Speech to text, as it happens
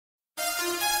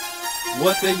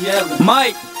What they yelling?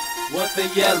 Mike. What they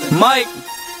yelling? Mike.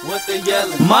 What they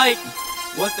yelling? Mike.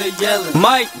 What they yelling?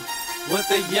 Mike. What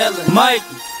they yelling? Mike.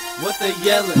 What they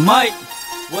yelling? Mike.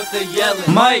 What they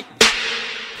yelling? Mike.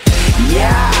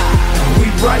 Yeah, we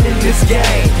running this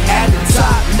game. At the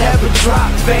top, never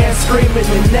drop. Fans screaming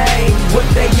the name. What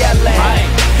they yelling? Mike.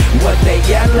 What they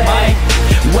yelling? Mike.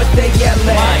 What they yelling?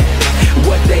 Mike.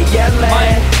 What they yelling?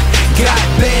 Mike. Got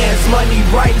bands, money,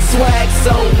 right, swag,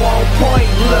 so on point.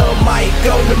 Lil Mike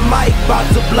on the mic, bout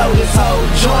to blow this whole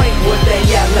joint. What they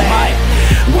yelling? Mike.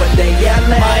 What they yelling?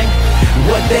 Mike.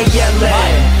 What they yelling?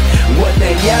 Mike. What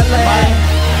they yelling? Mike.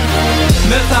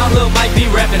 Milltown Lil Mike be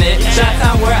reppin' it.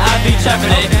 Shot-town where I be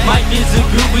trappin' it. Mike is a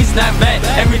group, we snap back.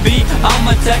 Every beat, I'm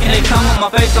attacking it. Come on my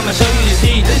face, I'ma show you this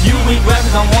heat. You weak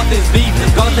rappers don't want this beef.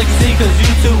 Go take a seat cause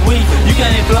you too weak. You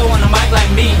can't flow on the mic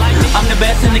like me. I'm the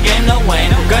best in the game, no way.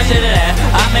 Girl shit of that,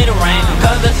 I made it rain.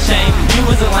 Cause that's a shame, you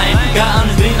was a lame. Got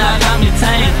on this beat, now I'm your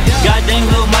tame. Goddamn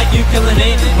Lil Mike, you killin'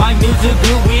 it. My music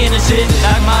group, we in the shit.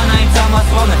 Like mine, I ain't talking about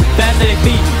swallowing. Fast at their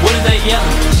feet, what is they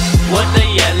yelling? What they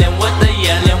yelling, what they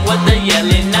yelling, what they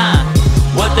yelling now?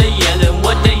 What they yelling,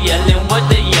 what they yelling, what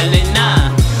they yelling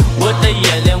now? What they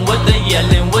yelling, what they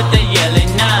yelling, what they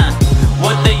yelling now?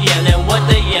 What they yelling, what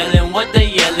they yelling, what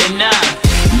they yelling now?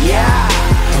 Yeah,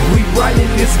 we running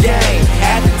this game.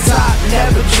 At the top,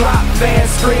 never drop.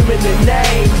 Fans screaming the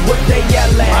name. What they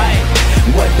yelling? Mike.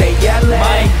 What they yelling?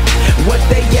 Mike. What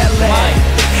they yelling?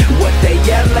 Mike. What they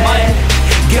yelling? Mike.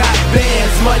 Got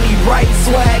bands, money, right,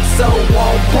 swag, so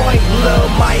on point. Lil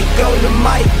Mike on the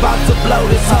mic, bout to blow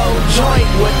this whole joint.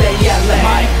 What they yelling?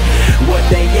 Mike. What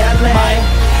they yelling? Mike.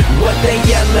 What they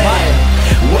yelling? Mike.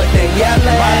 What they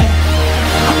yelling? Mike.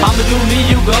 I'ma do me,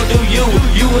 you go do you.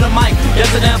 You with a mic,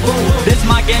 yes and that boo. This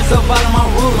my game, so follow my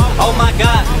rules. Oh my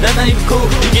god, that's not even cool.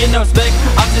 You get no respect,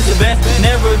 I'm just the best.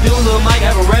 Never do Lil Mike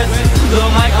have a rest. Lil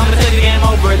Mike, I'ma take the game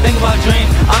over. Think about dreams,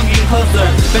 I'm getting closer.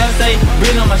 Fans say,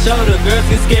 breathing on my shoulder. Girls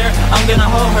get scared, I'm gonna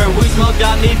hold her. We smoke,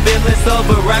 got me feeling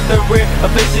sober. Rap career,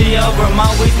 officially over. My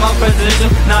weed smoke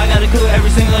presidential. Now I gotta cool every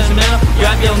single instrumental.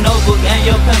 Grab your notebook and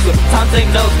your pencil. Time to take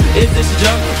notes. Is this a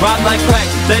joke? Rock like crack,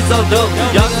 they so dope.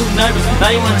 Y'all too nervous,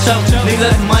 now you wanna choke. Niggas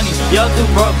that's money, y'all too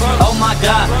broke. Oh my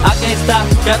god, I can't stop,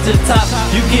 got to the top.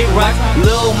 You kick rocks,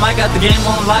 Lil Mike got the game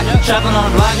on lock. Trapping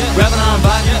on the block, rapping on the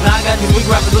block. Now I got these weak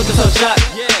rappers looking so shocked.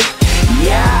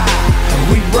 Yeah,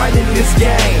 we running this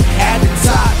game. At the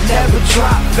top, never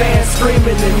drop. Fans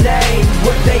screaming the name.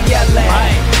 What they yelling?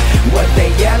 Mike. What they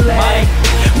yelling? Mike.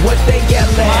 What they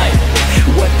yelling? Mike.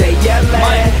 What they yelling?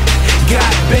 Mike.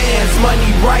 Got bands,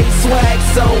 money, right, swag,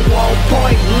 so on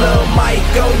point. Lil Mike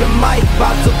on the mic,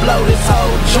 bout to blow this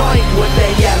whole joint. What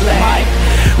they yelling? Mike.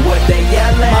 What they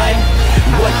yelling? Mike.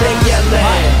 What they yelling?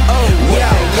 Mike. Oh, what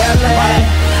they yelling? Mike.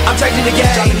 I'm changing the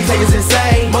game. Dropping these haters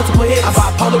insane. Multiple hits. I'm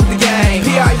bipolar with the game.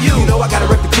 PRU. You know I gotta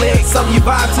rep the click. Something you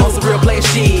vibe to. On some real player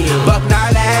shit. Buck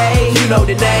Gnarly. You know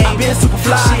the name. I've been super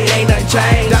fly. Shit ain't nothing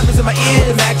changed. Diamonds in my ears. With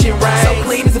the matching rain. So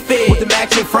clean as a fit. With the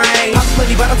matching frame. Pops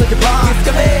plenty bottles at the bar.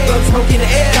 Get